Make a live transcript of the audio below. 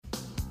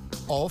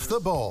Off the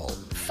Ball.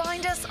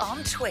 Find us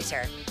on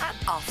Twitter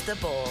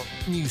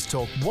 @OffTheBall. News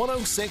Talk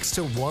 106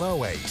 to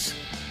 108.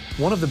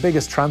 One of the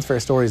biggest transfer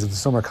stories of the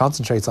summer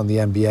concentrates on the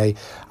NBA,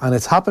 and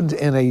it's happened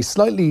in a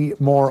slightly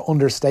more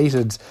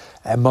understated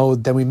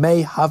mode than we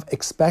may have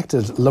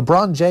expected.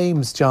 LeBron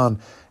James, John,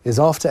 is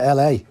off to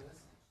LA.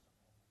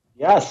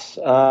 Yes,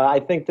 I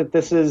think that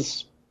this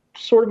is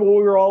sort of what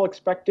we were all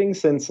expecting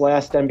since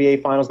last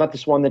NBA Finals. Not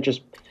this one that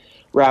just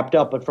wrapped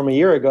up, but from a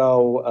year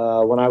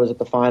ago when I was at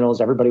the Finals,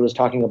 everybody was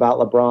talking about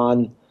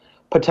LeBron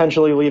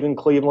potentially leaving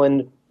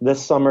Cleveland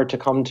this summer to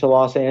come to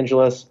Los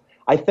Angeles.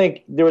 I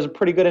think there was a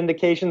pretty good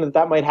indication that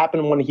that might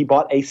happen when he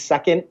bought a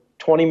second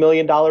 $20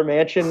 million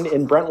mansion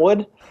in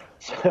Brentwood.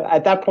 So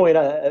at that point,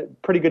 a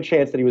pretty good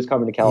chance that he was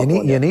coming to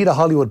California. You need a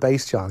Hollywood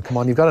base, John. Come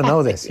on, you've got to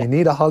know this. You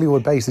need a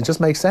Hollywood base. It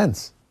just makes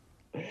sense.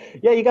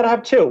 Yeah, you got to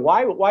have two.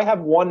 Why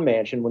have one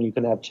mansion when you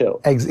can have two?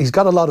 He's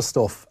got a lot of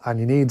stuff, and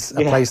you need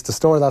a place to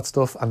store that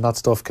stuff, and that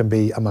stuff can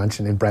be a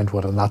mansion in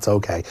Brentwood, and that's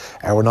okay.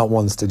 We're not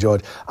ones to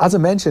judge. As I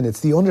mentioned,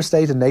 it's the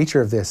understated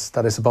nature of this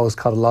that I suppose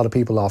caught a lot of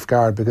people off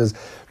guard, because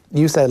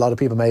you say a lot of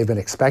people may have been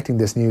expecting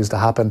this news to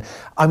happen.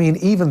 I mean,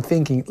 even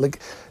thinking, like,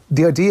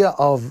 the idea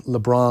of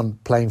LeBron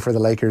playing for the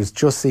Lakers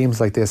just seems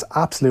like this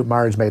absolute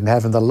marriage made in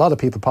heaven that a lot of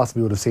people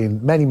possibly would have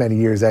seen many, many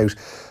years out.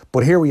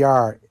 But here we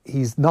are.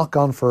 He's not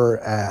gone for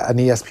an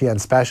ESPN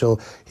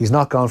special. He's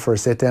not gone for a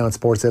sit-down at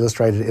Sports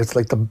Illustrated. It's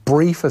like the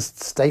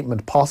briefest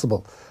statement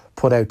possible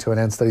put out to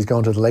announce that he's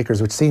going to the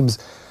Lakers, which seems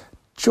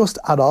just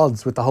at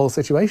odds with the whole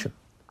situation.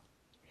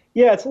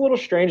 Yeah, it's a little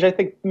strange. I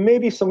think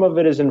maybe some of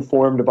it is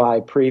informed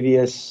by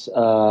previous,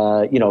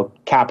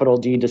 capital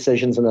D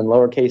decisions and then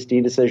lowercase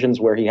d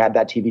decisions where he had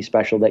that TV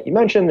special that you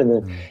mentioned, and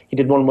then he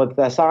did one with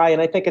SI.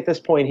 And I think at this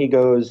point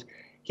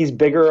he's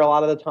bigger a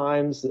lot of the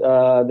times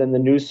than the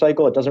news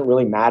cycle. It doesn't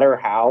really matter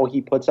how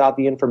he puts out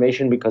the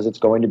information because it's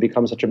going to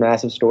become such a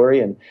massive story.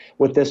 And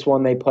with this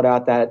one, they put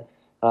out that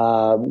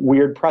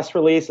weird press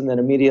release, and then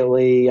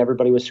immediately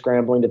everybody was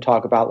scrambling to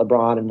talk about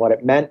LeBron and what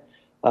it meant.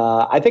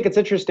 I think it's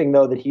interesting,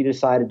 though, that he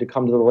decided to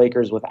come to the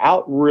Lakers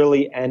without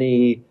really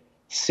any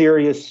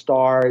serious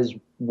stars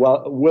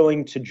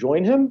willing to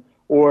join him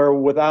or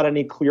without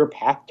any clear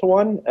path to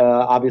one.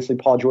 Obviously,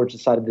 Paul George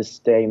decided to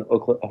stay in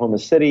Oklahoma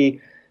City.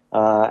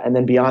 And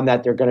then beyond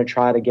that, they're going to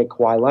try to get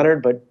Kawhi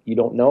Leonard, but you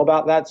don't know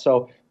about that.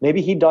 So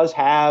maybe he does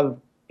have,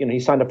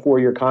 he signed a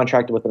 4-year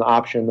contract with an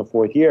option in the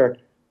 4th year.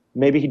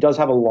 Maybe he does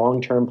have a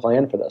long-term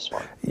plan for this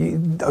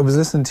one. I was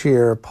listening to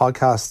your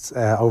podcast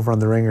over on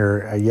The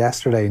Ringer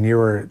yesterday, and you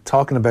were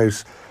talking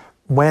about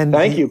when...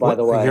 Thank you, by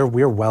the way.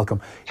 You're welcome.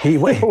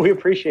 We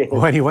appreciate it.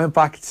 When he went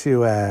back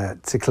to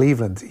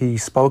Cleveland, he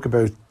spoke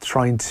about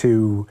trying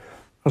to,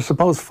 I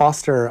suppose,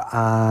 foster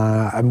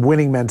a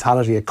winning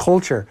mentality, a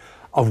culture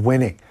of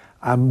winning,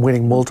 and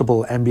winning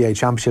multiple NBA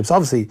championships.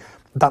 Obviously,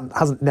 that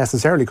hasn't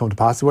necessarily come to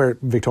pass. We're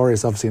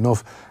victorious, obviously,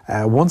 enough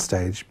one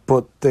stage,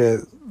 but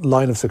the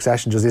line of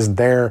succession just isn't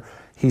there.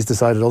 He's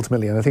decided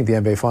ultimately, and I think the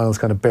NBA Finals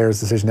kind of bears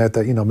decision out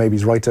that, maybe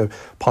he's right to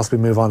possibly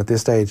move on at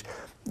this stage.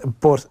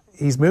 But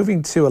he's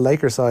moving to a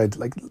Lakers side.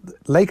 Like,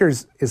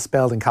 Lakers is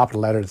spelled in capital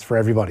letters for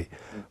everybody.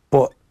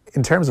 But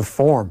in terms of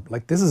form,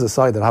 like, this is a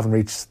side that haven't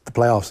reached the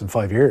playoffs in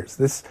 5 years.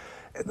 This,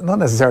 not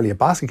necessarily a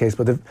basket case,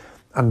 but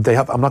I'm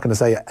not going to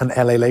say an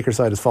LA Lakers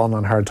side has fallen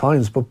on hard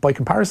times, but by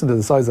comparison to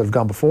the sides that have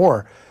gone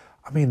before,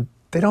 I mean,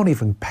 they don't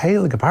even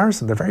pale in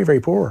comparison. They're very, very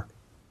poor.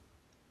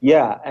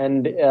 Yeah,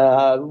 and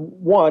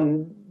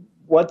one,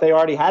 what they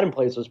already had in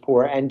place was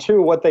poor, and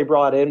two, what they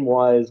brought in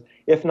was,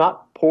 if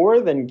not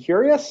poor, then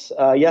curious.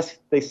 Yes,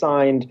 they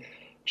signed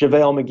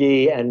JaVale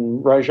McGee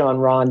and Rajon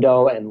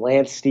Rondo and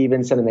Lance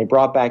Stevenson, and they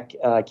brought back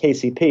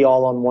KCP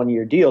all on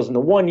 1-year deals. And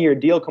the 1-year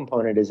deal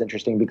component is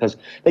interesting because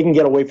they can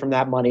get away from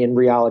that money and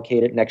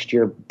reallocate it next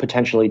year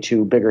potentially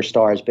to bigger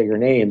stars, bigger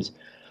names.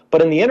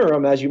 But in the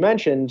interim, as you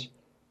mentioned,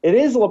 it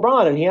is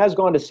LeBron, and he has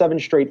gone to 7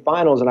 straight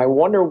finals, and I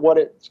wonder what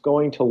it's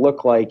going to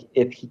look like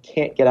if he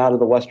can't get out of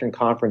the Western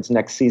Conference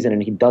next season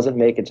and he doesn't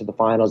make it to the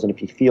finals, and if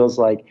he feels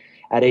like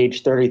at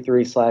age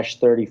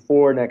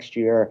 33/34 next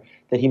year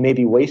that he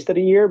maybe wasted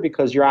a year,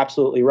 because you're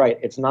absolutely right.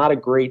 It's not a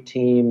great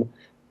team.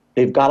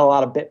 They've got a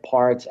lot of bit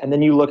parts, and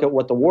then you look at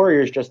what the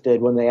Warriors just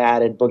did when they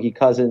added Boogie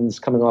Cousins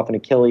coming off an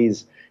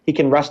Achilles. He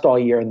can rest all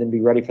year and then be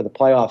ready for the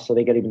playoffs, so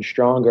they get even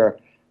stronger.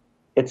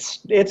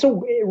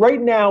 Right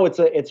now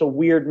it's a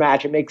weird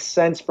match. It makes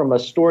sense from a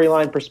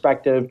storyline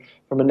perspective,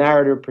 from a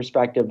narrative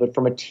perspective, but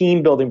from a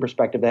team building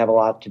perspective, they have a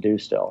lot to do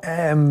still.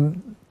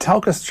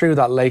 Talk us through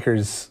that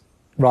Lakers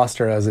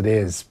roster as it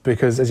is,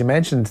 because as you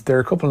mentioned, there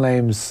are a couple of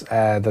names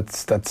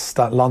that's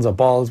Lonzo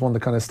Ball is one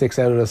that kind of sticks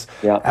out at us.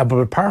 Yeah. But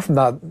apart from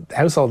that,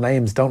 household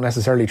names don't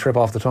necessarily trip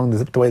off the tongue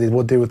the way they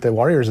would do with the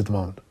Warriors at the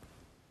moment.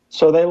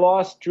 So they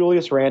lost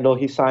Julius Randle.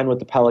 He signed with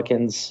the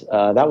Pelicans.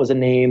 That was a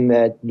name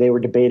that they were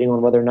debating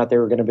on whether or not they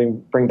were going to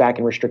bring back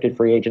in restricted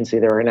free agency.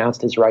 They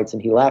announced his rights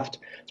and he left.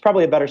 It's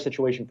probably a better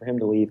situation for him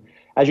to leave.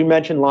 As you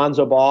mentioned,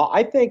 Lonzo Ball,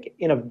 I think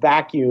in a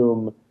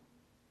vacuum,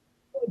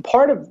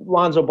 part of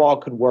Lonzo Ball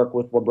could work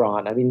with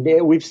LeBron. I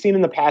mean, we've seen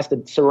in the past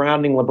that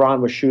surrounding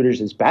LeBron with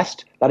shooters is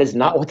best. That is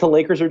not what the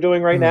Lakers are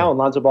doing right now, and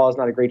Lonzo Ball is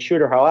not a great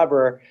shooter.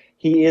 However,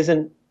 he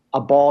isn't a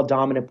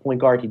ball-dominant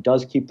point guard. He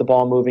does keep the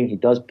ball moving. He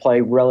does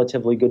play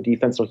relatively good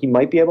defense, so he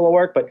might be able to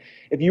work. But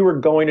if you were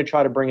going to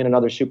try to bring in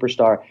another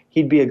superstar,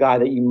 he'd be a guy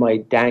that you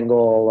might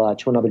dangle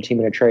to another team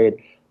in a trade.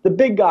 The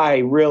big guy,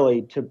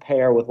 really, to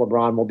pair with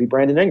LeBron will be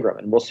Brandon Ingram,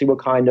 and we'll see what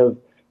kind of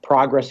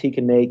progress he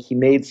can make. He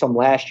made some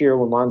last year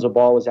when Lonzo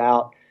Ball was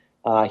out.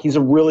 He's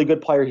a really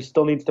good player. He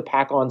still needs to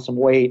pack on some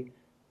weight.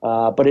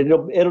 But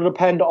it'll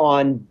depend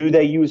on, do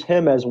they use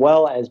him as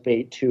well as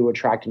bait to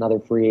attract another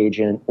free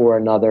agent or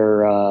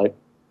another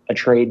a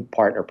trade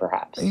partner,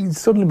 perhaps. He's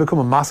suddenly become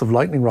a massive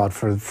lightning rod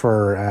for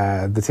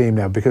the team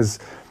now, because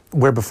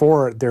where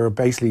before they were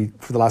basically,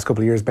 for the last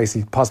couple of years,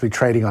 basically possibly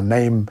trading on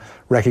name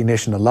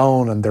recognition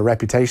alone and their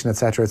reputation,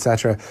 etc.,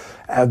 etc.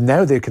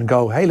 Now they can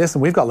go, hey, listen,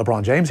 we've got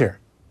LeBron James here.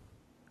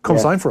 Come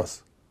sign for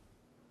us.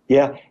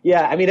 Yeah.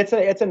 I mean, it's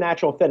a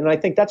natural fit, and I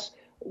think that's,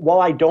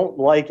 while I don't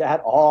like at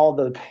all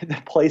the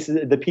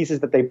pieces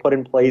that they put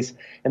in place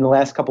in the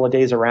last couple of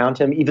days around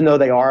him, even though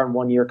they are on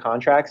 1-year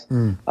contracts,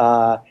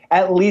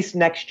 at least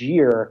next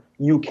year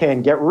you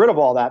can get rid of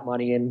all that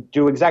money and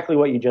do exactly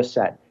what you just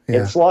said.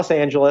 Yeah. It's Los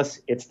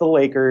Angeles, it's the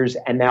Lakers,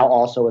 and now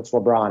also it's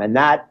LeBron. And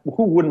that,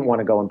 who wouldn't want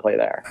to go and play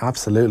there?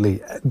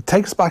 Absolutely.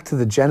 Take us back to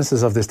the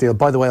genesis of this deal.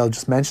 By the way, I'll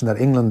just mention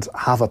that England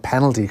have a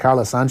penalty.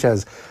 Carlos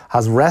Sanchez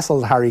has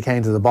wrestled Harry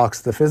Kane to the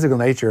box. The physical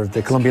nature of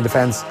the Colombian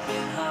defence,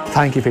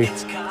 thank you, Pete,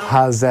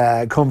 has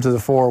come to the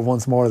fore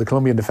once more. The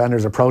Colombian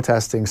defenders are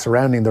protesting,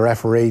 surrounding the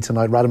referee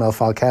tonight. Radamel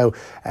Falcao,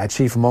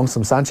 chief amongst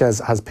them. Sanchez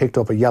has picked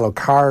up a yellow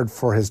card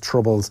for his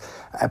troubles,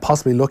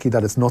 possibly lucky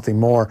that it's nothing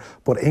more.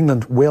 But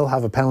England will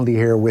have a penalty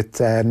here with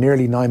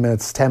nearly 10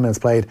 minutes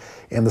played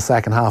in the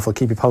second half. I'll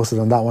keep you posted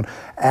on that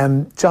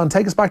one. John,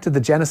 take us back to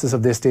the genesis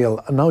of this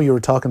deal. I know you were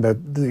talking about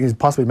he's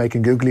possibly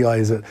making googly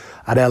eyes at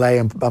LA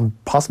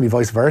and possibly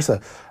vice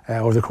versa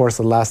over the course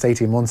of the last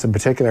 18 months in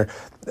particular.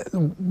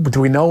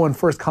 Do we know when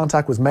first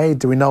contact was made?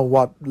 Do we know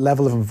what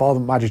level of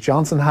involvement Magic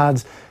Johnson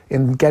had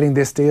in getting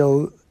this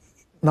deal,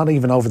 not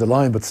even over the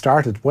line, but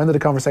started? When did the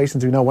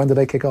conversations, do we know, when did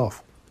they kick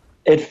off?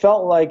 It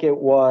felt like it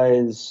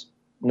was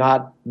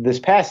not this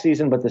past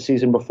season, but the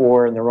season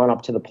before, in the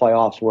run-up to the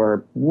playoffs,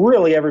 where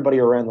really everybody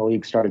around the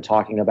league started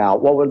talking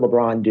about what would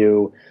LeBron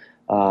do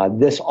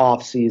this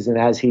offseason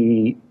as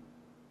he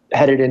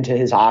headed into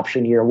his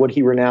option year. Would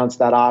he renounce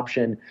that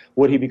option?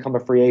 Would he become a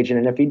free agent?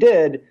 And if he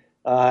did,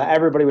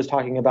 everybody was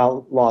talking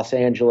about Los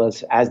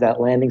Angeles as that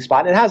landing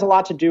spot. And it has a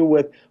lot to do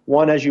with,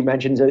 one, as you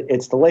mentioned,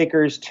 it's the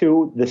Lakers.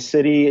 Two, the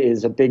city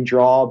is a big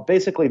draw.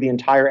 Basically, the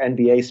entire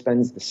NBA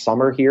spends the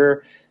summer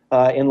here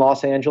in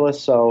Los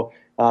Angeles. So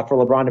for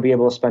LeBron to be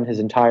able to spend his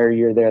entire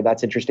year there,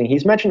 that's interesting.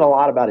 He's mentioned a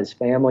lot about his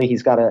family.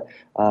 He's got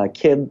a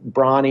kid,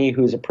 Bronny,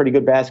 who's a pretty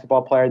good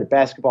basketball player. The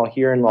basketball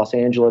here in Los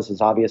Angeles is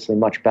obviously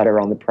much better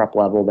on the prep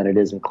level than it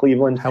is in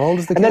Cleveland. How old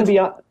is the kid? And then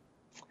beyond,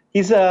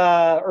 he's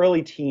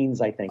early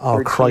teens, I think.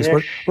 Oh, Christ.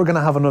 We're going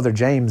to have another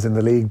James in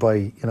the league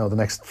by, the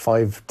next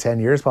 5-10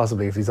 years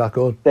possibly, if he's that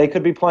good. They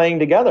could be playing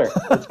together.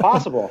 It's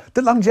possible.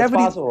 The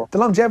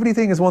longevity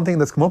thing is one thing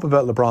that's come up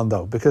about LeBron,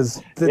 though,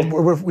 because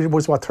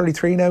we're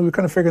 33 now. We're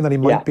kind of figuring that he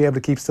might be able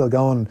to keep still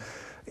going.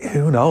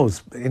 Who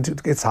knows?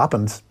 It's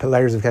happened.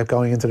 Players have kept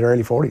going into their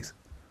early 40s.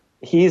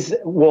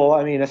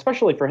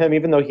 Especially for him,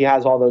 even though he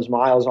has all those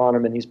miles on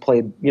him and he's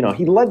played,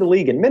 he led the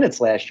league in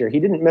minutes last year. He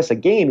didn't miss a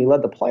game. He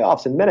led the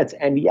playoffs in minutes.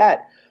 And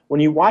yet, when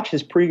you watch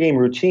his pregame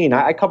routine,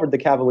 I covered the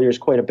Cavaliers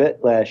quite a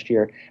bit last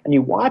year, and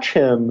you watch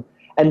him,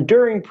 and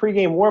during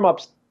pregame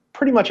warmups,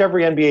 pretty much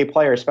every NBA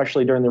player,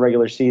 especially during the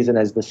regular season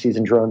as the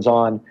season drones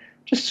on,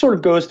 just sort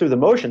of goes through the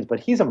motions.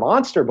 But he's a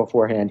monster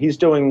beforehand. He's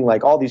doing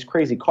like all these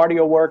crazy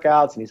cardio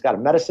workouts, and he's got a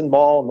medicine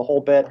ball and the whole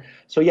bit.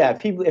 So yeah,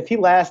 if he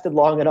lasted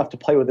long enough to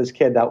play with his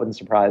kid, that wouldn't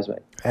surprise me.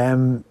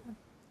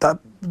 That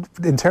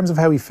in terms of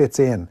how he fits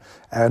in,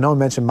 I know I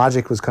mentioned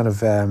Magic was kind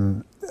of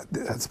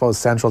I suppose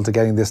central to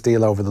getting this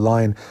deal over the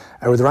line.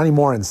 Were there any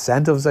more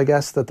incentives, I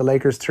guess, that the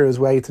Lakers threw his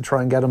way to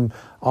try and get him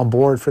on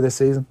board for this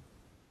season?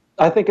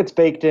 I think it's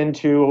baked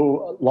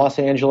into Los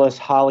Angeles,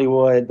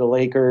 Hollywood, the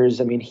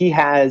Lakers. I mean, he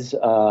has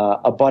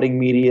a budding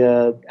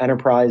media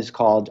enterprise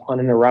called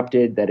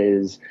Uninterrupted that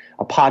is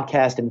a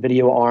podcast and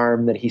video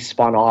arm that he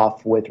spun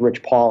off with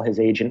Rich Paul, his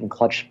agent in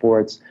Clutch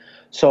Sports.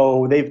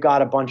 So they've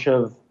got a bunch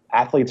of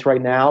athletes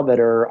right now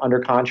that are under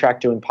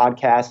contract doing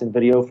podcasts and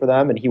video for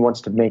them, and he wants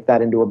to make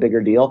that into a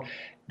bigger deal.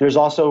 There's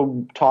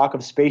also talk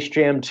of Space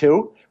Jam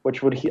 2,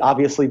 which would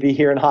obviously be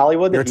here in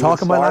Hollywood. You're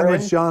talking my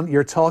language, John.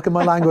 You're talking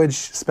my language.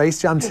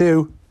 Space Jam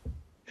 2.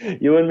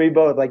 You and me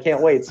both. I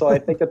can't wait. So I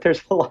think that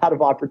there's a lot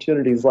of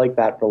opportunities like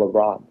that for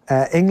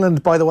LeBron.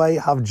 England, by the way,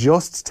 have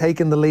just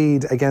taken the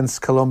lead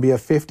against Colombia.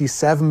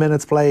 57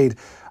 minutes played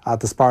at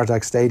the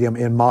Spartak Stadium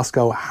in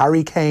Moscow.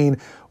 Harry Kane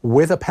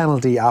with a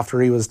penalty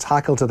after he was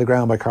tackled to the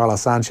ground by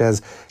Carlos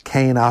Sanchez.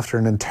 Kane, after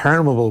an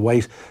interminable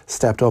wait,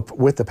 stepped up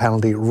with the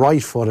penalty,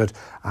 right-footed,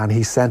 and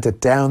he sent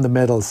it down the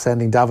middle,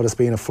 sending David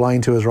Ospina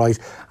flying to his right,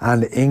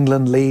 and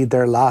England lead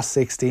their last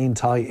 16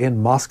 tie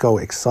in Moscow.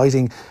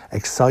 Exciting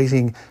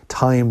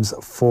times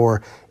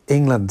for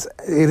England.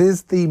 It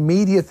is the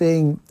media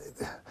thing.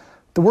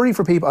 The worry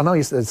for people, I know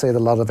you say that a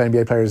lot of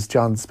NBA players,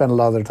 John, spend a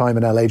lot of their time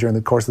in LA during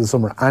the course of the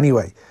summer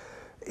anyway.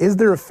 Is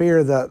there a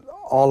fear that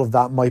all of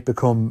that might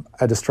become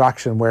a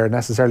distraction where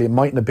necessarily it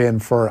mightn't have been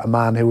for a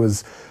man who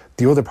was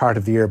the other part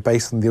of the year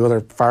based on the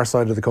other far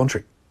side of the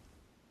country?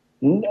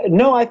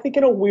 No, I think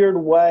in a weird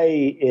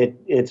way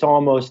it's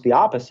almost the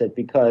opposite,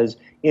 because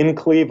in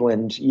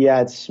Cleveland,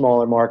 yeah, it's a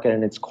smaller market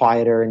and it's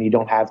quieter and you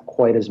don't have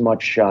quite as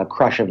much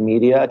crush of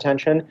media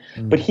attention.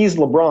 But he's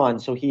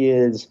LeBron, so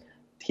he's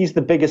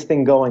the biggest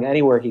thing going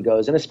anywhere he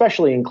goes, and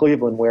especially in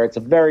Cleveland, where it's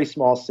a very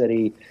small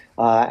city,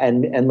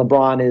 and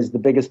LeBron is the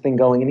biggest thing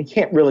going, and he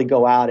can't really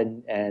go out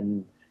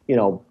and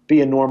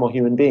be a normal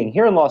human being.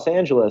 Here in Los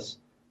Angeles,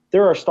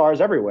 there are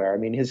stars everywhere. I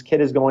mean, his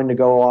kid is going to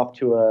go off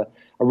to a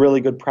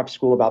really good prep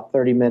school about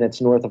 30 minutes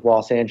north of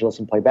Los Angeles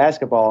and play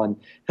basketball, and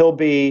he'll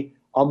be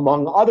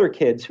among other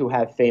kids who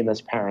have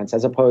famous parents,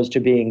 as opposed to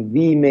being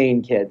the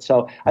main kid.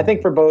 So I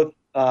think for both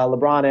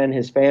LeBron and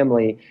his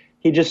family,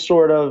 he just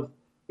sort of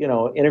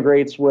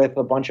integrates with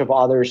a bunch of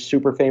other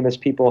super famous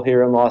people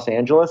here in Los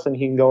Angeles, and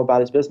he can go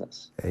about his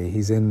business.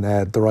 He's in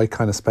the right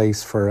kind of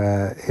space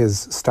for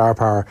his star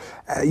power.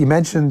 You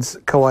mentioned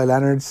Kawhi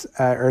Leonard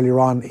earlier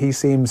on. He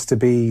seems to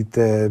be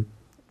the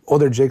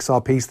other jigsaw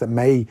piece that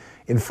may,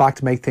 in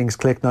fact, make things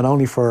click, not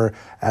only for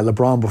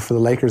LeBron, but for the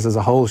Lakers as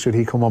a whole, should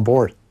he come on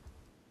board.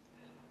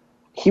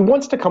 He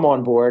wants to come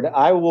on board.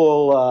 I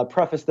will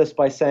preface this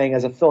by saying,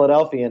 as a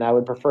Philadelphian, I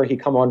would prefer he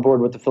come on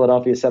board with the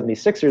Philadelphia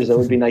 76ers. It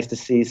would be nice to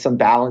see some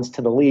balance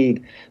to the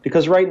league,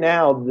 because right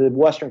now the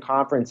Western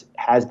Conference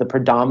has the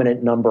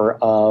predominant number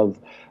of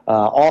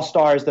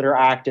all-stars that are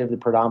active, the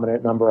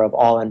predominant number of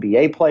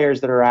all-NBA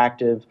players that are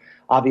active.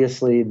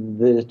 Obviously,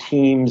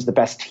 the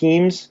best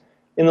teams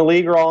in the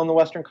league are all in the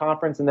Western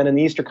Conference, and then in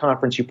the Eastern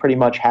Conference you pretty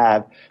much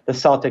have the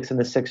Celtics and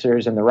the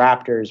Sixers and the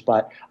Raptors.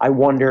 But I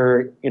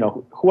wonder,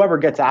 whoever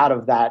gets out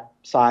of that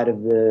side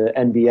of the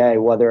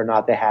NBA, whether or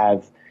not they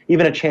have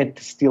even a chance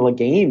to steal a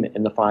game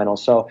in the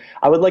finals. So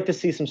I would like to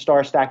see some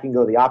star stacking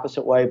go the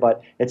opposite way,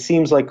 but it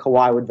seems like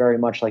Kawhi would very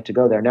much like to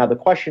go there. Now the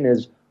question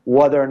is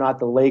whether or not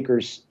the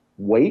Lakers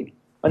wait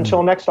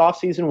until next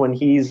offseason when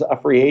he's a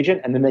free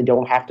agent and then they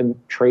don't have to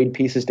trade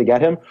pieces to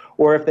get him,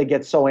 or if they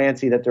get so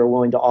antsy that they're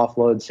willing to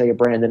offload, say, a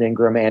Brandon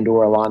Ingram and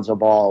or Alonzo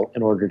Ball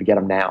in order to get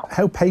him now.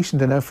 How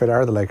patient an outfit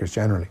are the Lakers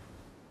generally?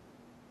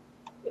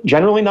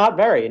 Generally not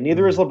very, and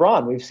neither is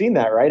LeBron. We've seen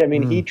that, right? I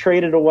mean, he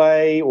traded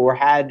away, or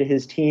had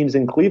his teams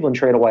in Cleveland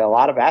trade away, a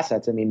lot of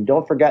assets. I mean,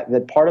 don't forget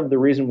that part of the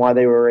reason why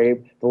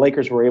the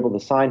Lakers were able to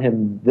sign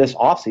him this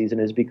offseason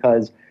is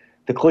because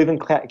the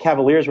Cleveland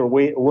Cavaliers were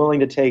willing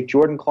to take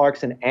Jordan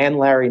Clarkson and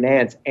Larry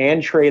Nance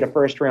and trade a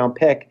first-round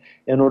pick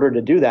in order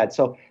to do that.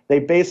 So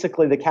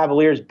the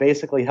Cavaliers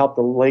basically helped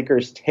the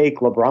Lakers take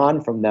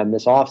LeBron from them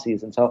this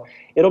offseason. So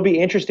it'll be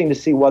interesting to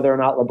see whether or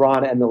not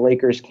LeBron and the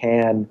Lakers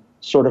can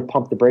sort of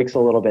pump the brakes a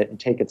little bit and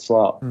take it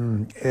slow.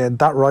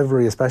 That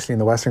rivalry, especially in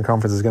the Western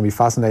Conference, is going to be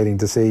fascinating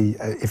to see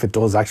if it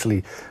does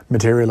actually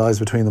materialise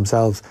between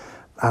themselves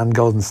and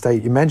Golden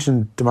State. You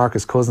mentioned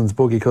DeMarcus Cousins,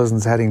 Boogie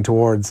Cousins, heading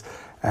towards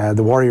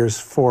the Warriors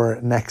for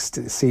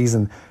next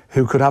season,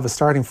 who could have a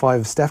starting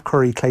five: Steph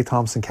Curry, Klay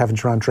Thompson, Kevin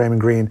Durant, Draymond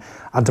Green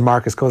and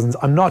DeMarcus Cousins.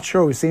 I'm not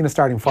sure we've seen a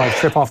starting five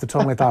trip off the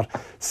tongue like that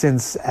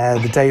since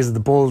the days of the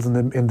Bulls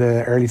in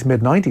the early to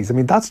mid-90s. I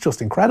mean, that's just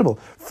incredible.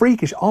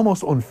 Freakish,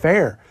 almost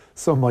unfair,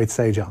 some might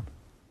say, John.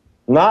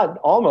 Not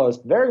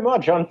almost, very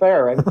much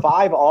unfair. And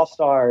 5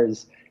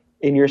 All-Stars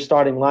in your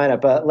starting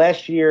lineup.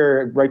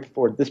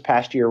 This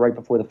past year, right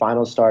before the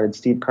finals started,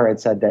 Steve Kerr had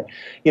said that,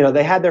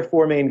 they had their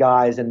 4 main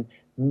guys, and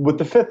with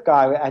the 5th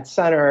guy at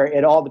center,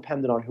 it all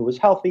depended on who was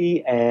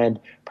healthy and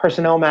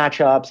personnel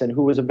matchups and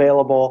who was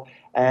available.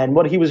 And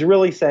what he was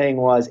really saying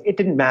was it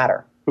didn't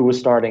matter who was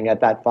starting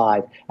at that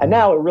 5. And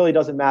now it really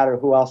doesn't matter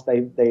who else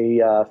they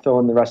fill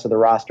in the rest of the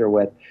roster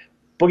with.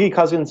 Boogie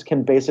Cousins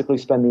can basically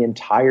spend the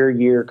entire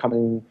year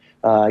getting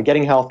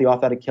healthy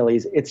off that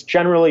Achilles. It's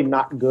generally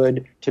not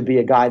good to be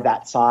a guy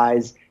that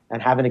size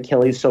and have an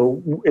Achilles,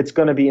 so it's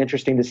going to be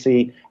interesting to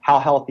see how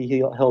healthy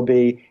he'll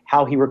be,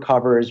 how he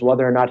recovers,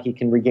 whether or not he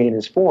can regain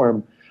his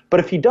form. But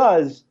if he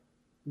does,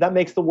 that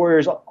makes the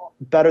Warriors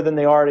better than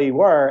they already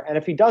were, and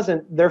if he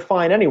doesn't, they're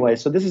fine anyway.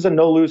 So this is a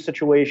no-lose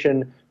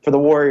situation for the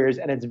Warriors,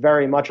 and it's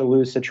very much a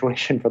lose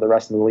situation for the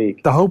rest of the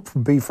league. The hope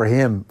would be for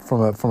him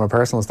from a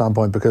personal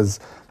standpoint,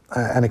 because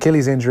an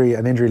Achilles injury,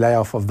 an injury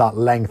layoff of that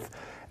length,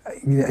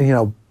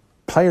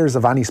 players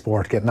of any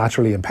sport get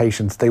naturally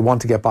impatient. They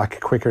want to get back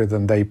quicker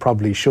than they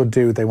probably should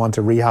do. They want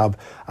to rehab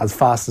as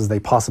fast as they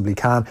possibly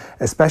can,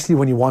 especially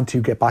when you want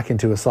to get back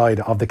into a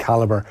side of the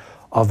calibre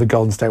of the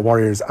Golden State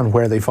Warriors and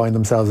where they find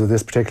themselves at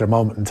this particular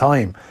moment in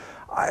time.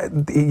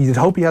 You'd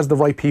hope he has the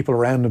right people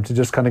around him to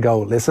just kind of go,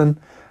 listen,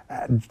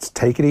 just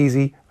take it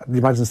easy. You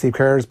imagine Steve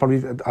Kerr is probably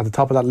at the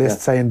top of that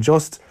list saying,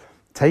 just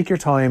take your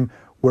time.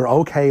 We're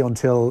okay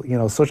until,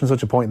 such and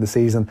such a point in the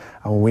season.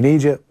 And when we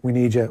need you, we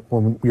need you.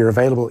 When you're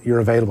available, you're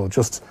available.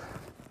 Just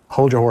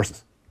hold your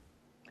horses.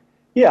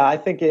 Yeah, I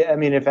think,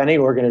 if any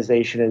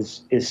organization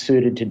is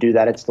suited to do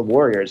that, it's the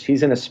Warriors.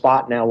 He's in a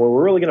spot now where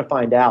we're really going to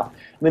find out.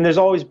 There's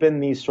always been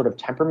these sort of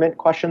temperament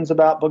questions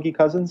about Boogie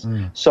Cousins.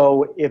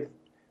 So if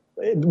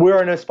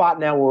we're in a spot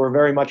now where we're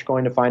very much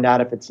going to find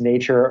out if it's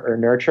nature or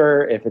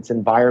nurture, if it's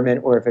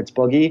environment or if it's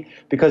Boogie.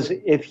 Because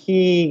if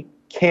he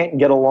can't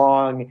get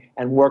along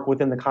and work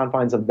within the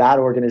confines of that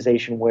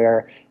organization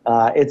where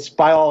it's,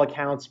 by all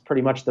accounts,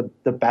 pretty much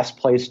the best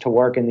place to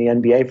work in the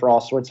NBA for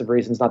all sorts of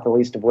reasons, not the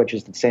least of which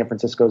is that San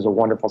Francisco is a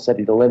wonderful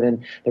city to live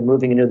in. They're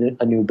moving into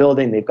a new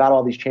building. They've got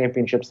all these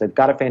championships. They've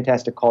got a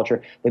fantastic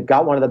culture. They've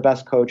got one of the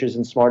best coaches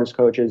and smartest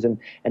coaches and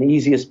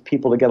easiest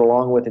people to get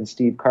along with in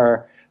Steve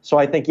Kerr. So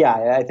I think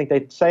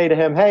they'd say to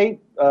him, hey,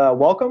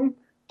 welcome.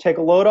 Take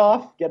a load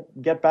off,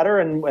 get better,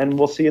 and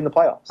we'll see you in the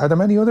playoffs. Are there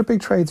many other big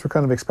trades we're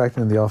kind of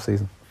expecting in the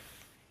offseason?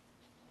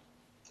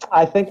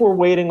 I think we're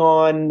waiting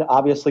on,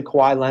 obviously,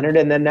 Kawhi Leonard,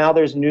 and then now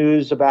there's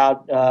news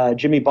about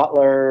Jimmy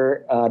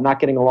Butler not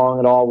getting along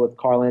at all with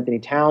Karl Anthony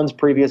Towns.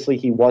 Previously,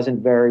 he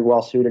wasn't very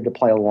well suited to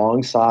play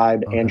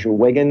alongside Andrew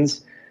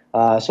Wiggins.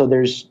 So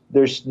there's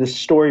this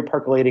story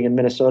percolating in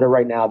Minnesota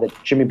right now that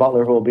Jimmy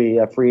Butler, who will be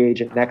a free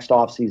agent next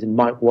offseason,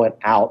 might want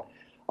out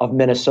of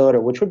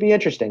Minnesota, which would be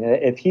interesting.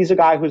 If he's a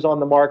guy who's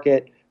on the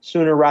market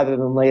sooner rather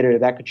than later,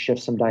 that could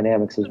shift some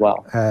dynamics as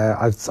well.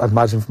 I'd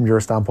imagine from your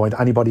standpoint,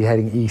 anybody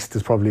heading east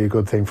is probably a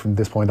good thing from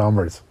this point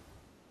onwards.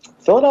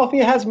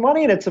 Philadelphia has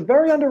money, and it's a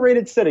very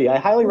underrated city. I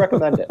highly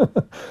recommend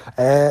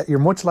it. You're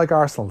much like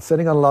Arsenal,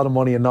 sitting on a lot of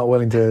money and not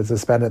willing to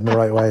spend it in the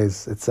right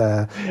ways. It's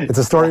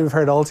a story we've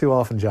heard all too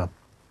often, John.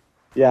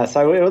 Yes,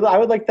 I would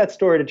like that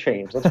story to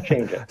change. Let's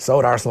change it. So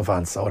would Arsenal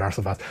fans.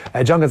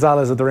 John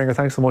Gonzalez at The Ringer,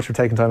 thanks so much for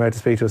taking time out to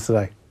speak to us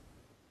today.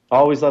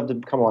 Always love to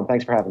come on.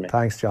 Thanks for having me.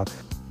 Thanks, John.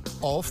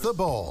 Off the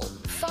Ball.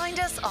 Find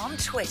us on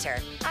Twitter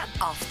at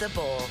Off the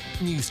Ball.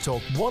 News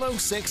Talk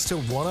 106 to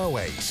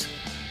 108.